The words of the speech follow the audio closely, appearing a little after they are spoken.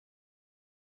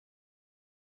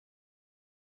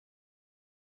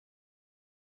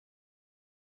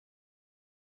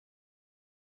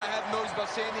I have noticed about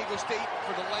San Diego State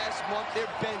for the last month, their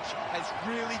bench has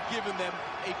really given them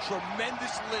a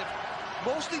tremendous lift,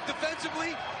 mostly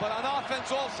defensively, but on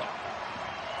offense also.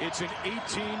 It's an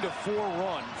 18-4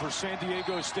 run for San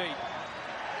Diego State.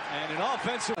 And an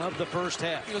offensive of the first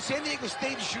half. You know, San Diego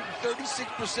State is shooting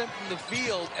 36% from the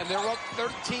field, and they're up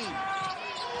 13.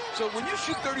 So when you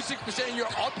shoot 36% and you're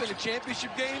up in a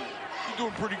championship game, you're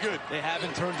doing pretty good. They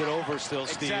haven't turned it over still,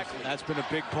 Steve. Exactly. That's been a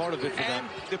big part of it for them.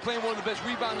 They're playing one of the best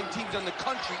rebounding teams in the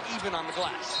country, even on the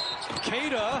glass.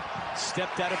 Queta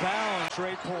stepped out of bounds.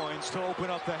 Straight points to open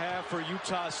up the half for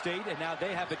Utah State, and now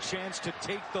they have a chance to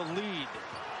take the lead.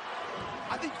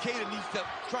 I think Queta needs to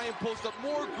try and post up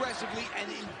more aggressively and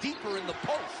deeper in the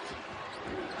post.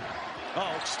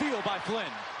 Oh, steal by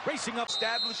Flynn. Racing up.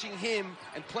 Establishing him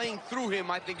and playing through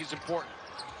him, I think, is important.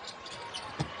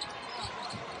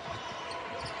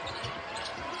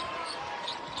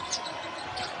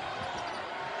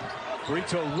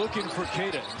 Brito looking for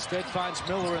Queta. Instead finds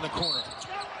Miller in the corner.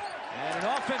 And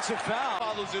an offensive foul.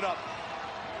 Follows it up.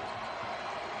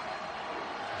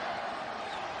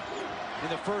 In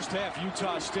the first half,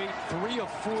 Utah State 3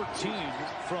 of 14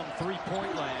 from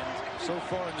three-point land. So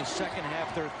far in the second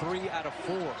half, they're 3 out of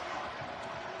 4.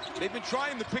 They've been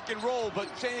trying the pick and roll, but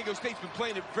San Diego State's been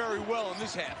playing it very well in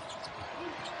this half.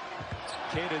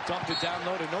 Queta dumped it down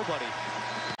low to nobody.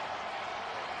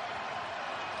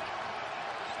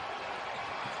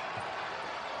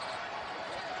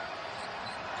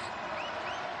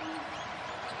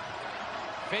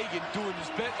 Fagan doing his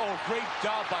best. Oh, great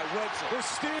job by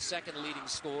Wetzel. Second leading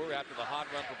scorer after the hot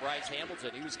run for Bryce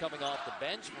Hamilton. He was coming off the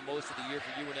bench for most of the year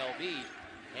for UNLV.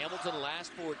 Hamilton,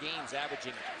 last 4 games,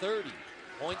 averaging 30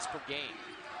 points per game.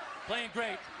 Playing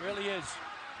great, really is.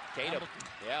 Queta,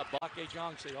 yeah. Bak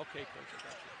Jong say, okay, coach, I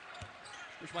got you.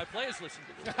 Wish my players listened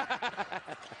to this.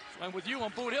 So I'm with you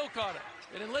on Boot Hill, Carter.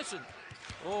 They didn't listen.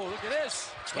 Oh, look at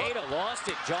this. Queta lost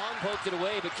it. Jong poked it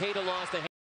away, but Queta lost the.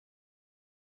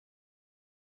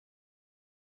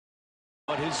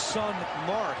 But his son,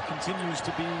 Mark, continues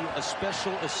to be a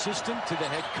special assistant to the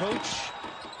head coach.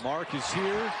 Mark is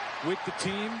here with the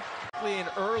team. And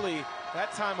early,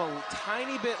 that time a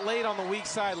tiny bit late on the weak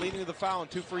side, leading to the foul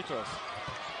and 2 free throws.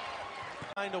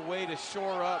 Find a way to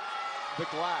shore up the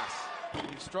glass.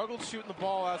 He struggled shooting the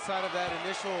ball outside of that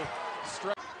initial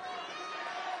stretch.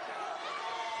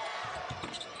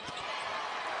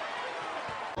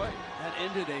 That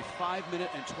ended a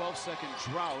 5-minute and 12-second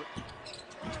drought.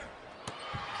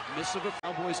 Miss of the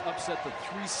Cowboys upset the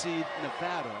 3 seed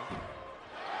Nevada.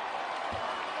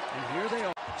 And here they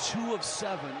are, 2 of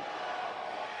 7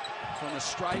 from the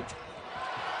stripe.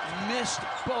 Missed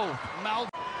both.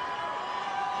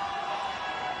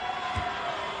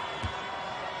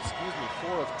 Excuse me,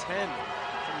 4 of 10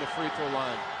 from the free throw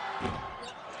line.